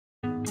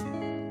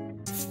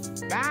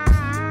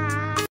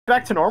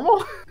Back to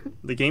normal?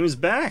 The game is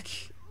back.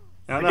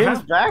 The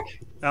game's back?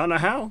 I don't know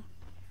how.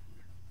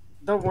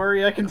 Don't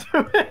worry, I can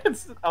do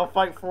it. I'll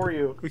fight for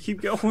you. We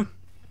keep going.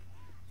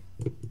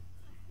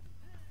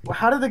 Well,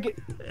 how did the game...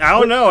 I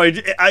don't know.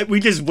 We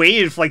just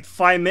waited for like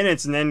 5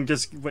 minutes and then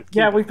just went...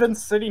 Yeah, we've been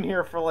sitting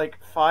here for like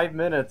 5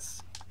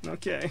 minutes.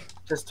 Okay.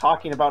 Just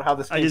talking about how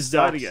this game I just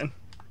sucks. died again.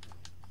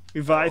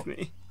 Revive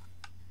me.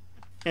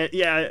 And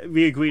yeah,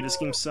 we agree this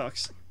game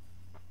sucks.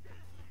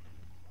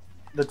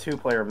 The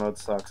 2-player mode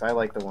sucks. I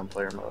like the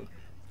 1-player mode.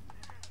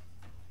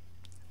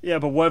 Yeah,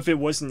 but what if it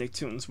wasn't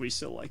Nicktoons? We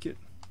still like it.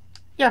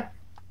 Yeah.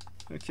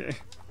 Okay.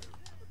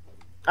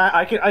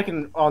 I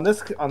can on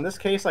this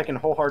case I can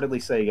wholeheartedly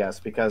say yes,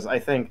 because I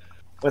think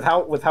with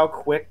how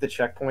quick the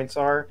checkpoints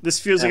are. This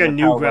feels like a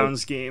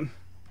Newgrounds game.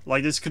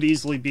 Like this could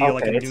easily be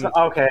like a new...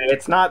 Okay,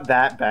 it's not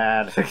that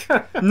bad.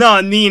 No,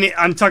 I mean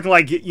I'm talking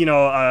like, you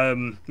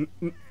know,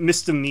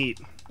 Mr. Meat.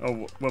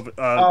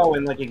 Oh,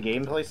 in like a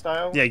gameplay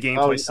style? Yeah,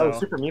 gameplay style. Oh,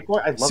 Super Meat Boy?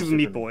 I love Super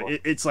Meat Boy.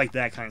 It's like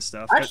that kind of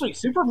stuff. Actually,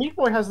 Super Meat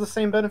Boy has the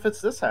same benefits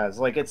this has.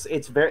 Like it's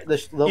very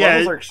the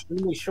levels are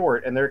extremely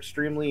short and they're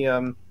extremely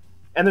and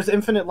there's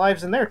infinite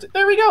lives in there.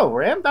 There we go,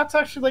 Ram. That's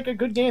actually like a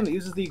good game that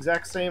uses the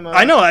exact same.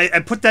 I know. I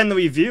put that in the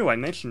review. I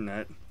mentioned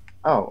that.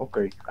 Oh,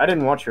 okay. I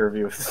didn't watch your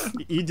review.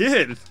 You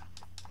did.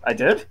 I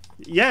did?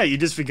 Yeah, you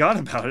just forgot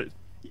about it.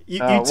 You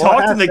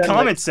talked in the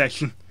comments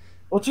section.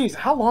 Well, geez,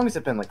 how long has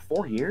it been? Like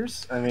 4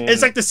 years? I mean,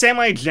 it's like the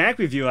Samurai Jack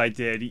review I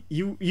did.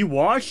 You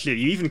watched it.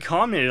 You even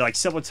commented like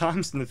several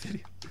times in the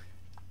video.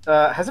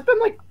 Has it been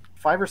like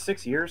 5 or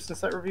 6 years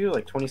since that review?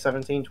 Like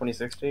 2017,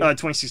 2016?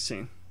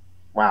 2016.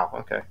 Wow.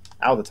 Okay.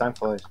 Ow, the time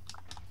flies.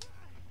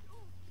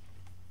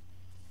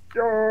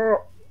 You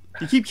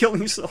keep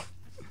killing yourself.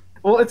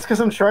 Well, it's because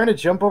I'm trying to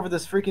jump over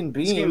this freaking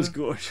beam. This game's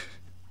good.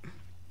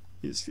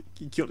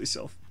 You killed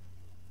yourself.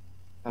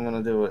 I'm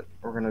gonna do it.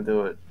 We're gonna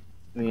do it.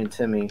 Me and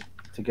Timmy.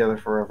 Together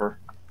forever.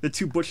 The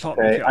 2 Butch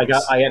Hotman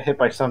cows. I got hit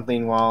by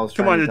something while I was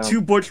trying to jump.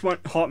 2 Butch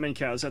Hotman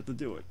cows have to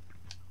do it.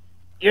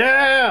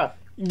 Yeah!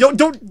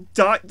 Don't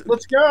die.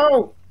 Let's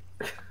go!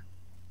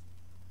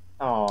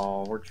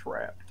 Oh, we're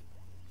trapped.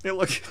 Hey,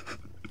 look.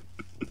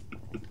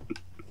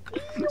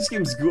 This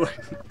game's good.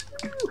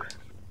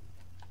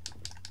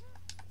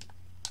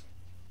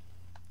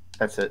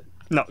 That's it.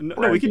 No,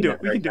 we can do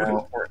it. We can do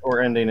it.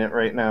 We're ending it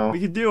right now.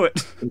 We can do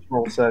it.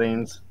 Control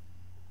settings.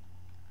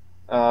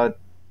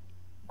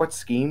 What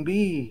scheme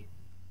B?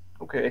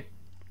 Okay.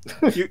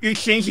 You're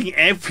changing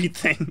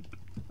everything.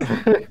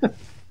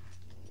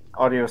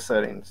 Audio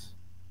settings.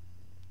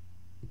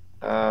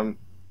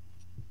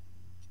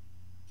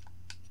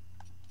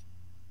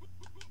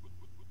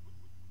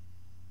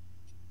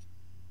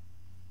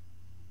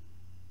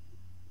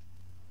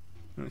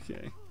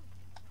 Okay.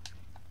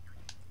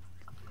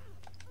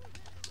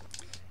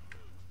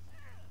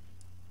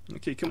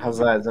 Okay, come on. How's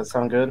that? Does that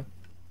sound good?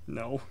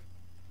 No.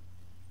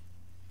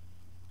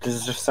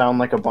 Does it just sound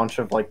like a bunch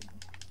of like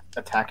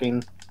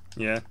attacking?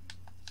 Yeah.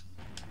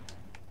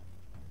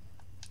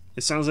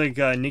 It sounds like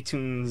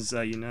Nicktoons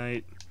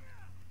Unite.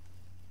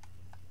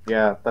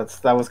 Yeah,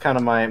 that was kind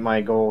of my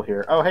goal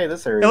here. Oh, hey,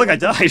 this area. Hey, look, I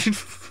died.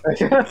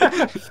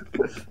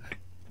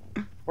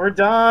 We're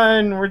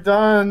done. We're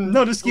done.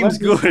 No, this game's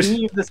good.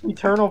 Leave this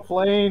eternal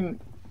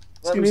plane.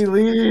 Let me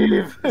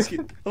leave.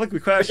 Look, we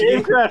crashed again. The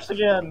game crashed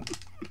again.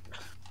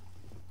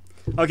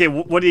 Okay,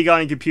 what do you got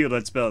on your computer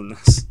that's better than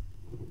this?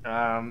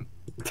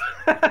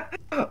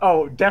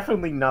 Oh,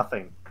 definitely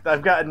nothing.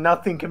 I've got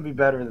nothing can be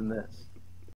better than this.